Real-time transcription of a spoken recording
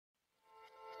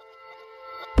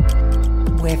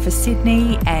for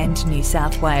Sydney and New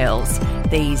South Wales.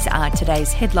 These are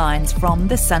today's headlines from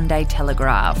the Sunday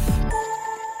Telegraph.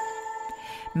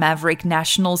 Maverick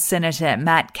National Senator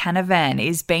Matt Canavan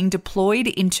is being deployed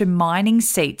into mining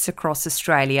seats across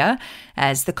Australia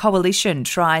as the Coalition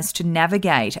tries to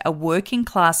navigate a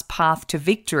working-class path to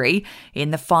victory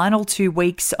in the final 2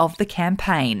 weeks of the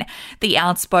campaign. The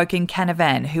outspoken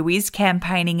Canavan, who is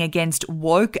campaigning against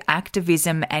woke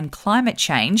activism and climate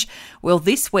change, will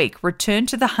this week return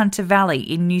to the Hunter Valley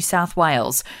in New South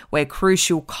Wales, where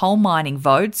crucial coal mining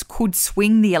votes could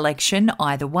swing the election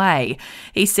either way.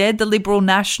 He said the Liberal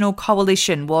National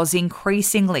Coalition was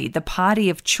increasingly the party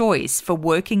of choice for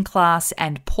working class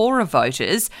and poorer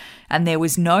voters, and there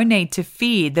was no need to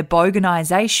fear the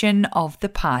bourgeonisation of the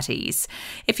parties.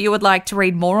 If you would like to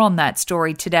read more on that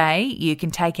story today, you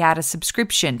can take out a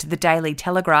subscription to the Daily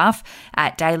Telegraph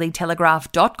at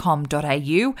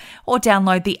dailytelegraph.com.au or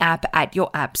download the app at your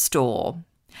app store.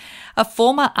 A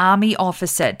former army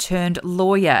officer turned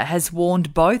lawyer has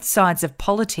warned both sides of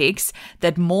politics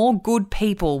that more good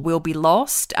people will be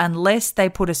lost unless they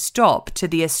put a stop to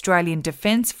the Australian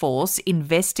Defence Force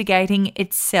investigating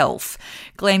itself.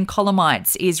 Glenn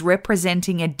Colomites is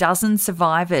representing a dozen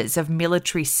survivors of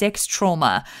military sex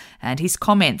trauma, and his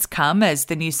comments come as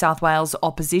the New South Wales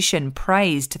opposition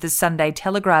praised the Sunday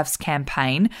Telegraph's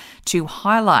campaign to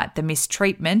highlight the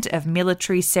mistreatment of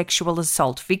military sexual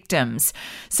assault victims.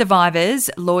 Survivors,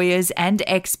 lawyers and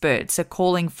experts are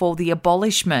calling for the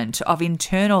abolishment of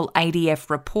internal ADF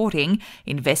reporting,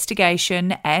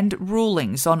 investigation and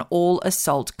rulings on all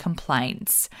assault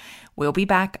complaints. We'll be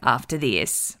back after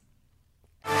this.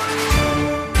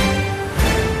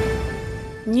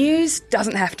 News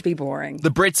doesn't have to be boring.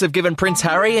 The Brits have given Prince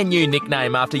Harry a new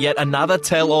nickname after yet another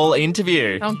tell-all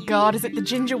interview. Oh God, is it the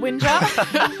Ginger Whinger?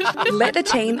 Let the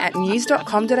team at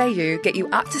news.com.au get you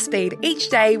up to speed each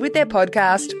day with their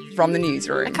podcast, From the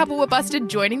Newsroom. A couple were busted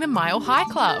joining the Mile High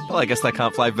Club. Well, I guess they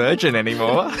can't fly Virgin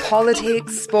anymore.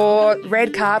 Politics, sport,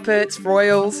 red carpets,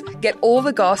 royals. Get all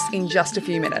the goss in just a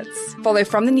few minutes. Follow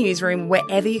From the Newsroom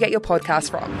wherever you get your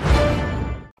podcast from.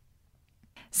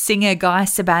 Singer Guy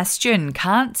Sebastian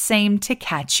can't seem to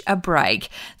catch a break.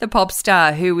 The pop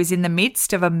star, who was in the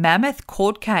midst of a mammoth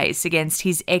court case against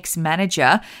his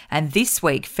ex-manager and this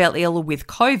week fell ill with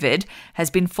COVID, has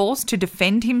been forced to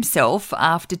defend himself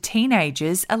after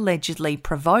teenagers allegedly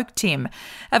provoked him.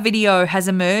 A video has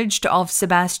emerged of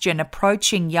Sebastian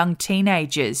approaching young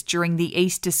teenagers during the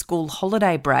Easter school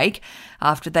holiday break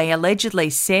after they allegedly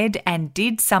said and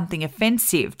did something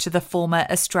offensive to the former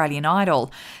Australian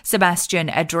Idol. Sebastian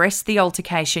addressed the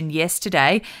altercation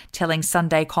yesterday, telling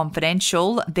Sunday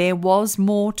Confidential there was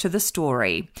more to the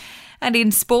story. And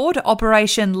in sport,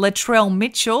 Operation Latrell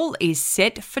Mitchell is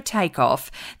set for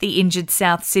takeoff. The injured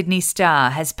South Sydney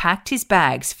star has packed his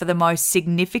bags for the most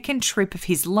significant trip of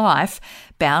his life,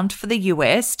 bound for the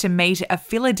US to meet a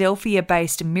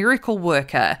Philadelphia-based miracle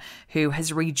worker who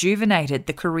has rejuvenated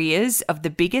the careers of the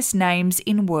biggest names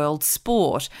in world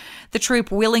sport. The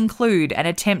trip will include an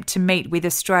attempt to meet with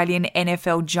Australian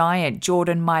NFL giant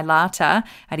Jordan Mailata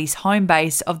at his home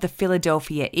base of the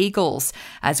Philadelphia Eagles,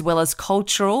 as well as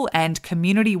cultural and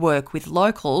community work with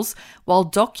locals while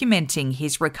documenting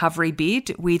his recovery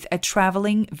bid with a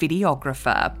travelling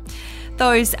videographer.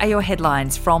 Those are your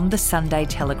headlines from the Sunday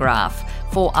Telegraph.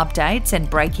 For updates and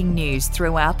breaking news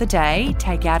throughout the day,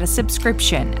 take out a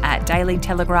subscription at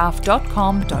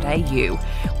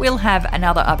dailytelegraph.com.au. We'll have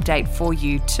another update for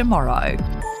you tomorrow.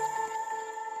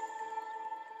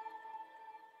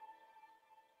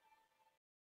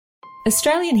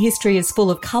 Australian history is full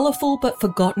of colourful but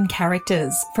forgotten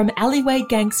characters, from alleyway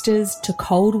gangsters to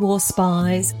Cold War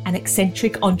spies and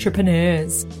eccentric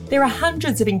entrepreneurs. There are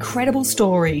hundreds of incredible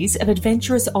stories of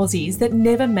adventurous Aussies that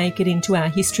never make it into our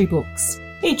history books.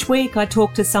 Each week I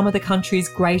talk to some of the country's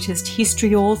greatest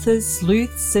history authors,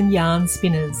 sleuths and yarn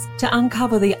spinners to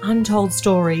uncover the untold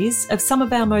stories of some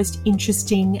of our most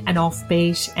interesting and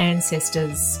offbeat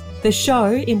ancestors. The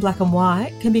show, In Black and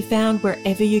White, can be found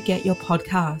wherever you get your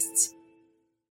podcasts.